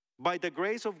 By the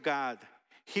grace of God,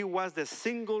 he was the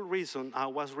single reason I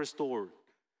was restored.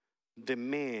 The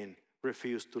man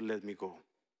refused to let me go.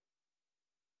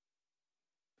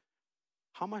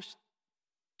 How much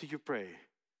do you pray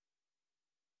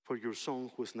for your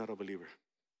son who is not a believer?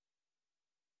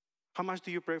 How much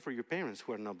do you pray for your parents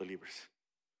who are not believers?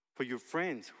 For your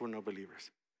friends who are not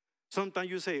believers? Sometimes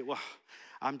you say, well,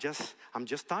 I'm just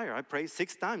tired. I prayed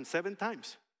 6 times, 7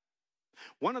 times.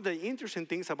 One of the interesting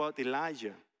things about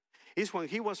Elijah is when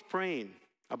he was praying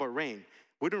about rain.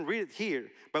 We don't read it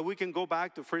here, but we can go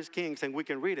back to 1 Kings and we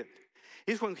can read it.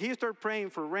 It's when he started praying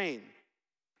for rain.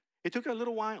 It took a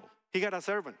little while. He got a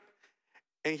servant.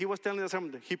 And he was telling the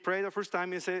servant, he prayed the first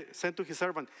time, he said to his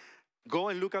servant, go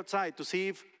and look outside to see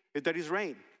if there is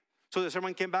rain. So the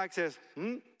servant came back and says,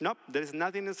 nope, there is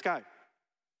nothing in the sky.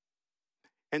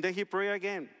 And then he prayed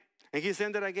again, and he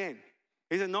sent it again.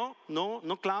 He said, no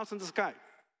clouds in the sky.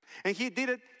 And he did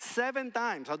it 7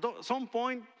 times. At some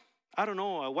point, I don't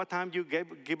know at what time you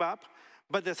give up,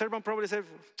 but the servant probably said,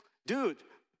 dude,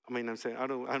 I'm saying, I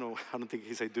don't think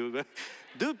he said dude, but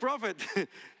dude, prophet,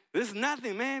 this is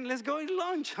nothing, man. Let's go eat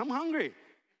lunch. I'm hungry.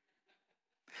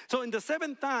 So in the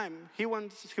 7th time, he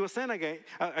was sent again,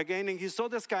 and he saw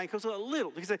the sky. He saw a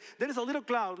little. He said, there is a little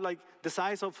cloud like the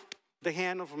size of the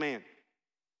hand of a man.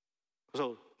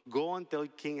 So go and tell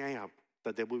King Ahab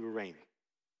that there will be rain.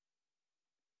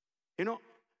 You know,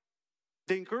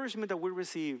 The encouragement that we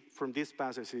receive from this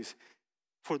passage is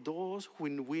for those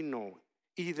who we know,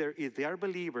 either if they are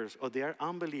believers or they are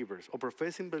unbelievers or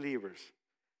professing believers,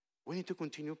 we need to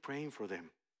continue praying for them.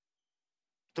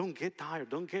 Don't get tired.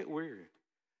 Don't get weary.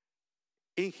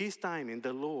 In His timing,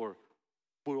 the Lord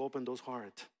will open those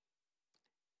hearts.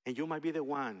 And you might be the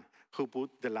one who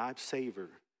put the lifesaver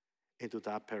into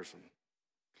that person's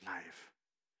life.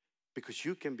 Because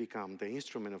you can become the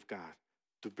instrument of God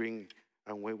to bring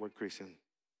a wayward Christian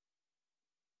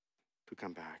to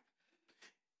come back.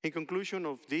 In conclusion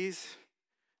of this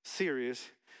series,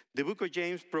 the book of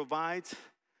James provides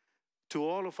to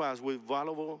all of us with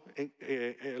valuable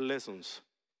lessons.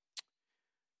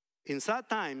 In sad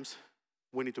times,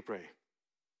 we need to pray.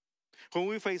 When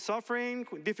we face suffering,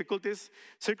 difficulties,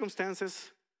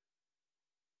 circumstances,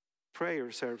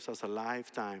 prayer serves as a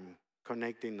lifetime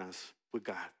connecting us with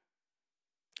God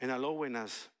and allowing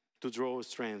us to draw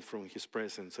strength from His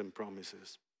presence and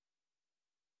promises.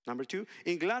 Number two,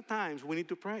 in glad times, we need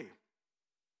to pray.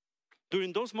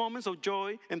 During those moments of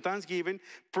joy and thanksgiving,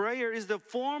 prayer is the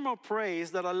form of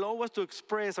praise that allows us to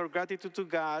express our gratitude to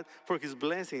God for His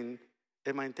blessing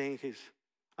and maintain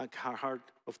our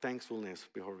heart of thankfulness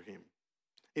before Him.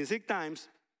 In sick times,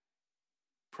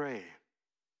 pray.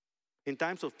 In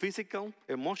times of physical,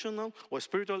 emotional, or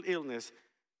spiritual illness,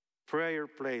 prayer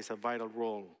plays a vital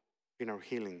role in our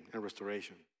healing and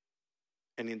restoration.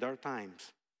 And in dark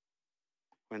times,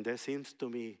 when there seems to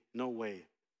be no way,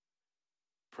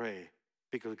 pray,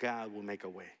 because God will make a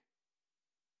way.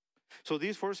 So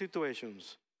these four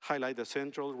situations highlight the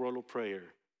central role of prayer.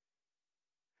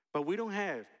 But we don't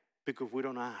have because we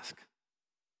don't ask.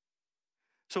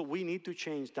 So we need to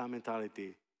change that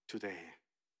mentality today.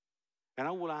 And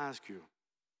I will ask you,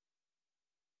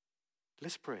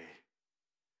 let's pray.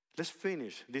 Let's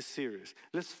finish this series.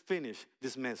 Let's finish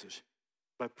this message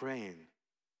by praying.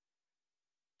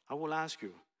 I will ask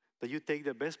you that you take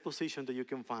the best position that you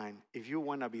can find. If you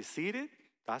want to be seated,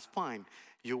 that's fine.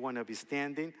 You want to be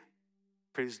standing,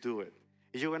 please do it.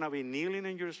 If you want to be kneeling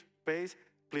in your space,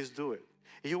 please do it.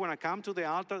 If you want to come to the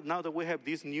altar, now that we have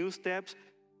these new steps,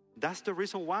 that's the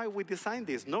reason why we designed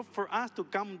this. Not for us to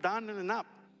come down and up.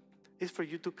 It's for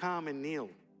you to come and kneel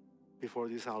before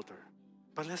this altar.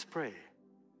 But let's pray.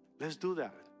 Let's do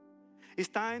that. It's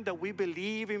time that we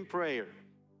believe in prayer.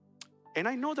 And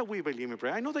I know that we believe in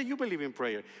prayer. I know that you believe in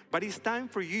prayer. But it's time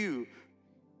for you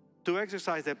to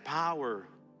exercise the power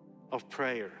of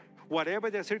prayer. Whatever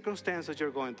the circumstances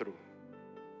you're going through,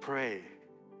 pray.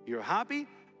 You're happy?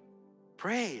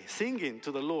 Pray, singing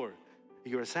to the Lord.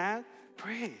 You're sad?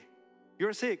 Pray.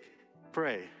 You're sick?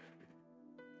 Pray.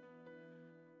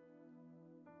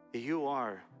 If you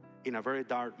are in a very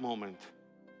dark moment,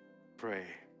 pray.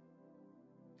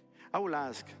 I will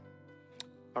ask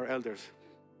our elders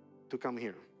to come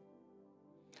here.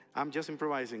 I'm just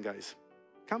improvising, guys.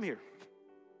 Come here.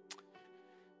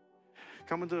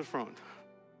 Come into the front.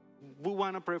 We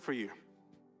want to pray for you.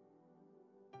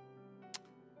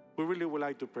 We really would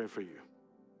like to pray for you.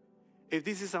 If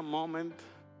this is a moment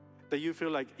that you feel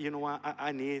like, you know what,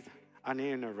 I need an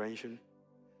intervention.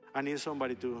 I need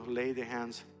somebody to lay their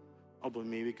hands upon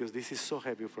me because this is so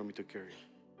heavy for me to carry.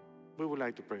 We would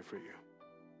like to pray for you.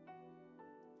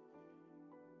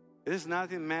 It is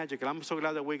nothing magical. I'm so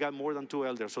glad that we got more than 2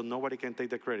 elders so nobody can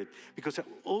take the credit. Because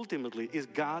ultimately, it's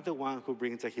God the one who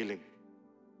brings the healing.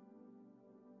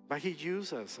 But He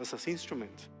uses us as His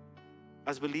instrument,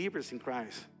 as believers in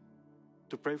Christ,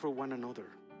 to pray for one another.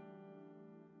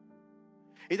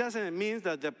 It doesn't mean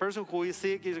that the person who is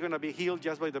sick is going to be healed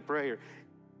just by the prayer.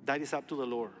 That is up to the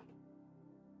Lord.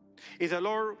 If the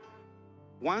Lord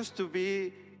wants to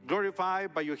be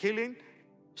glorified by your healing,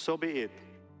 so be it.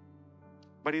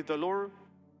 But if the Lord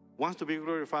wants to be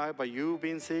glorified by you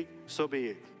being sick, so be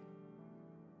it.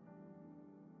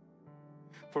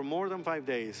 For more than 5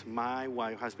 days, my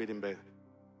wife has been in bed.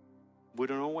 We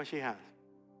don't know what she has.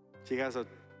 She has a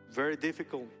very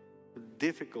difficult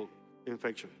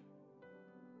infection,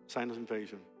 sinus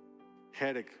infection,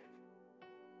 headache.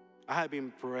 I have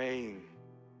been praying.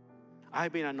 I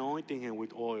have been anointing her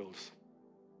with oils.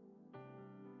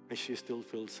 And she still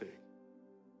feels sick.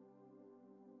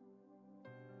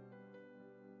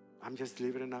 I'm just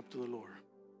leaving it up to the Lord.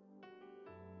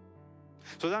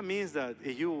 So that means that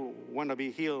if you want to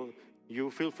be healed, you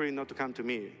feel free not to come to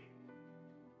me,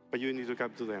 but you need to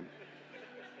come to them.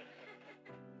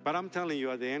 But I'm telling you,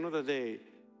 at the end of the day,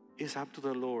 it's up to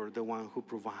the Lord, the one who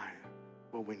provides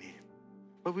what we need.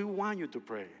 But we want you to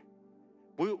pray.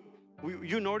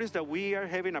 You notice that we are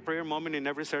having a prayer moment in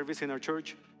every service in our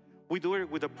church. We do it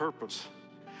with a purpose.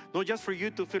 Not just for you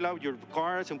to fill out your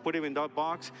cards and put them in that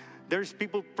box. There's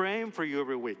people praying for you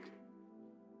every week.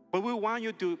 But we want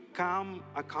you to come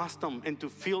accustomed and to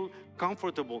feel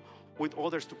comfortable with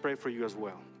others to pray for you as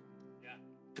well. Yeah.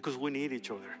 Because we need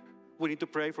each other. We need to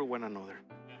pray for one another.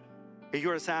 Yeah. If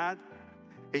you are sad,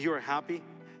 if you are happy,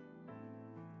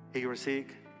 if you are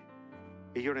sick,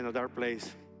 if you're in a dark place,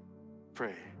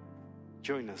 pray.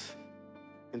 Join us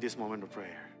in this moment of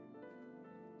prayer.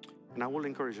 And I will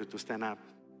encourage you to stand up,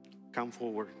 come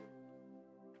forward.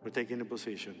 We're taking a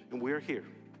position, and we are here.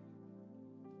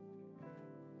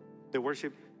 The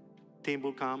worship team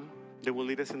will come. They will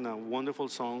lead us in a wonderful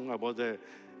song about the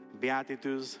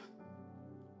Beatitudes.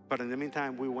 But in the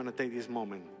meantime, we want to take this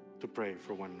moment to pray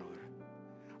for one another.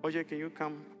 Oye, can you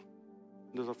come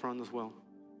to the front as well?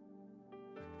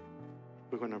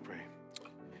 We're going to pray.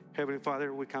 Heavenly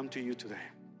Father, we come to you today.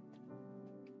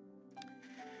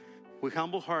 With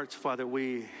humble hearts, Father,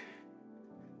 we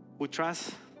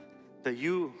trust that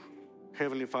you,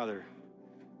 Heavenly Father,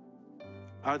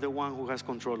 are the one who has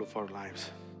control of our lives.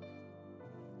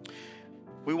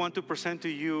 We want to present to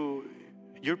you,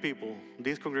 your people,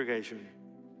 this congregation.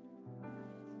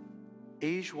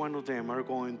 Each one of them are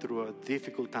going through a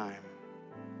difficult time,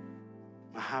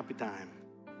 a happy time,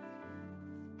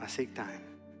 a sick time,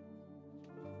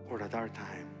 or a dark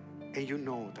time. And you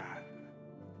know that.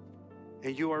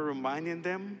 And you are reminding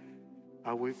them,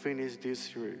 as we finish this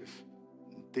series,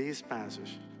 this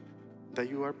passage, that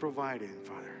you are providing,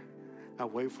 Father, a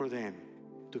way for them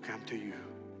to come to you.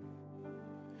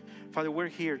 Father, we're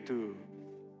here to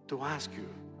ask you,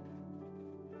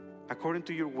 according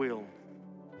to your will,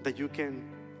 that you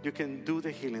can do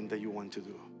the healing that you want to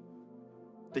do.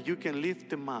 That you can lift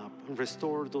them up and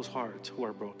restore those hearts who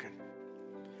are broken.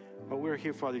 But we're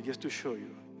here, Father, just to show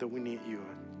you that we need you.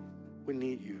 We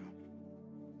need you.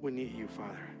 We need you,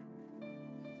 Father.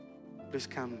 Please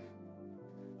come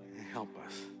and help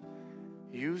us.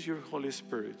 Use your Holy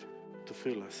Spirit to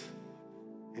fill us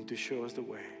and to show us the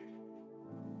way.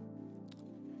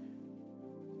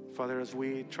 Father, as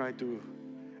we try to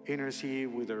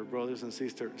intercede with our brothers and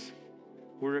sisters,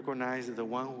 we recognize that the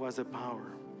one who has the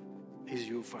power is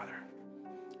you, Father.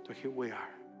 So here we are.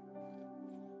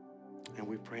 And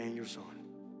we pray in your Son.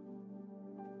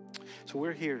 So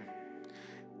we're here.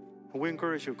 And we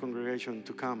encourage your congregation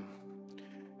to come.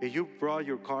 If you brought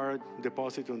your card,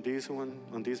 deposit on this one,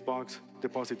 on this box,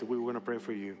 deposit, we want to pray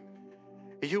for you.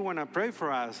 If you want to pray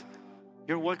for us,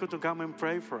 you're welcome to come and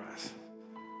pray for us.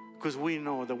 Because we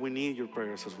know that we need your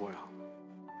prayers as well.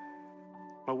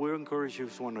 But we encourage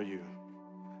each one of you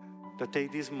to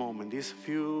take this moment, these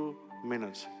few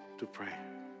minutes to pray.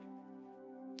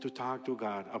 To talk to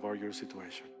God about your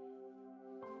situation.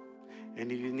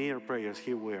 And if you need our prayers,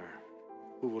 here we are.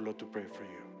 We would love to pray for you.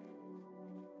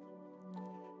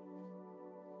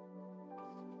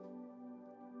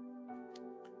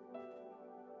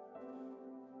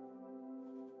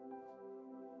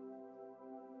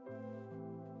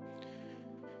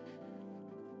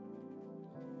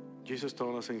 Jesus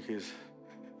told us in his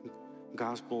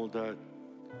gospel that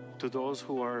to those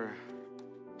who are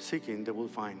seeking, they will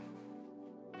find.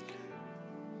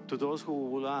 To those who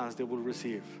will ask, they will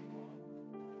receive.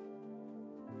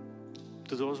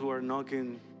 To those who are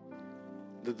knocking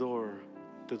the door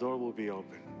will be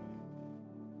open.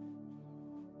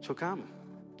 So come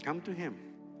to him.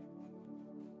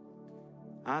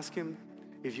 Ask him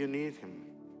if you need him.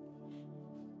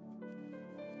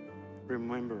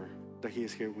 Remember that he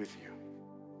is here with you.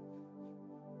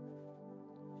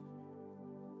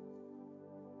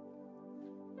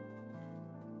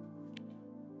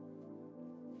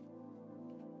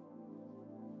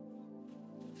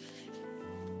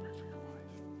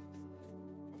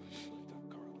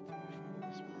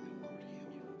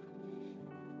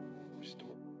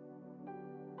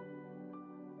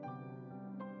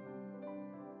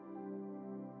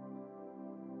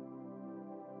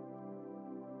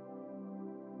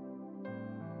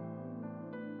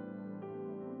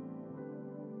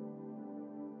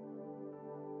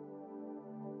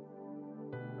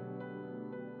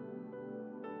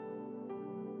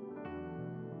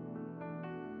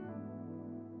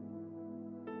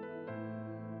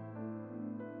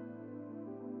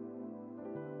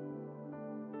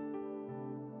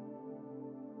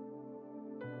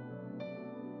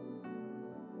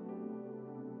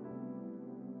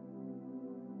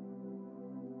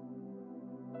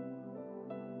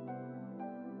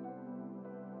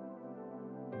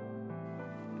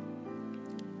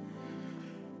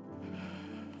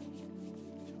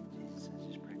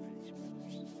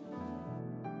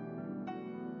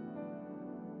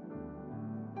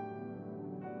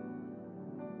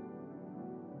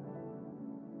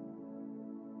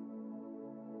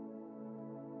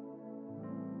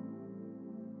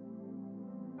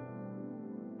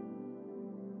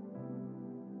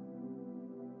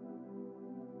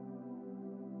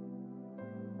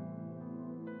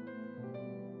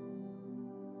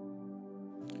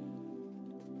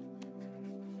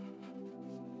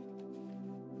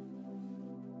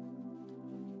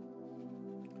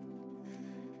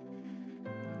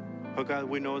 Oh God,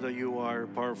 we know that you are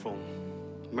powerful,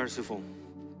 merciful.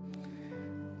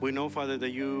 We know, Father, that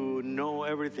you know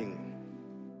everything.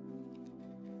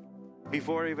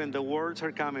 Before even the words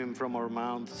are coming from our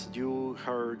mouths, you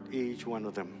heard each one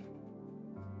of them.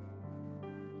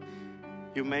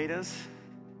 You made us,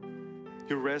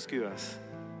 you rescue us,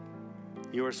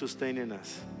 you are sustaining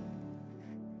us.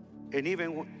 And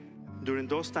even during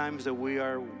those times that we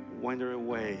are wandering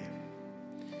away,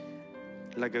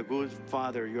 like a good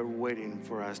father, you're waiting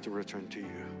for us to return to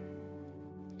you.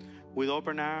 With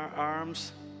open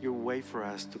arms, you wait for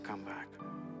us to come back.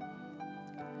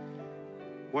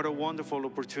 What a wonderful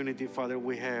opportunity, Father,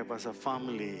 we have as a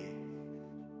family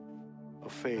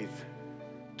of faith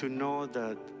to know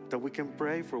that we can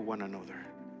pray for one another,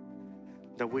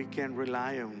 that we can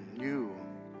rely on you,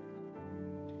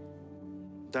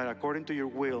 that according to your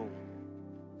will,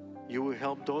 you will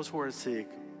help those who are sick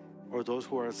or those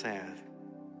who are sad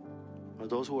or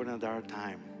those who are in a dark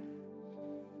time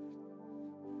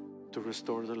to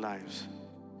restore their lives.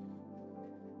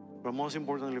 But most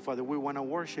importantly, Father, we want to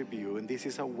worship you, and this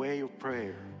is a way of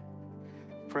prayer,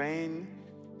 praying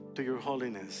to your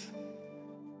holiness,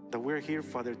 that we're here,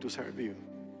 Father, to serve you.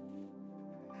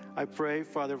 I pray,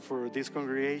 Father, for this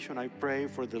congregation. I pray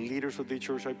for the leaders of the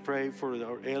church. I pray for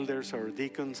our elders, our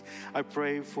deacons. I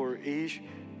pray for each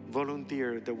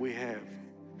volunteer that we have,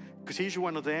 because each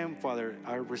one of them, Father,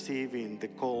 are receiving the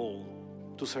call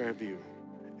to serve you,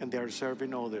 and they are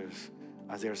serving others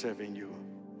as they are serving you.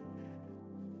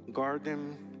 Guard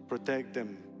them, protect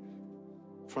them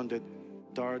from the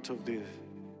darts of the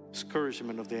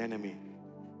scourgement of the enemy,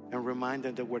 and remind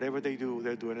them that whatever they do,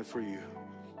 they're doing it for you.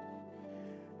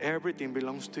 Everything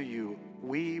belongs to you.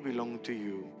 We belong to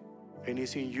you. And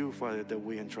it's in you, Father, that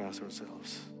we entrust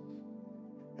ourselves.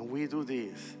 And we do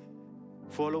this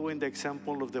following the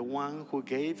example of the one who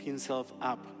gave himself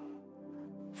up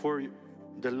for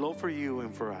the love for you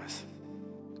and for us.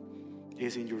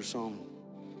 It's in your Son,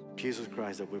 Jesus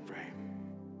Christ, that we pray.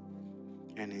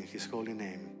 And in his holy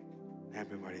name,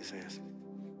 everybody says,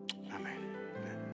 Amen.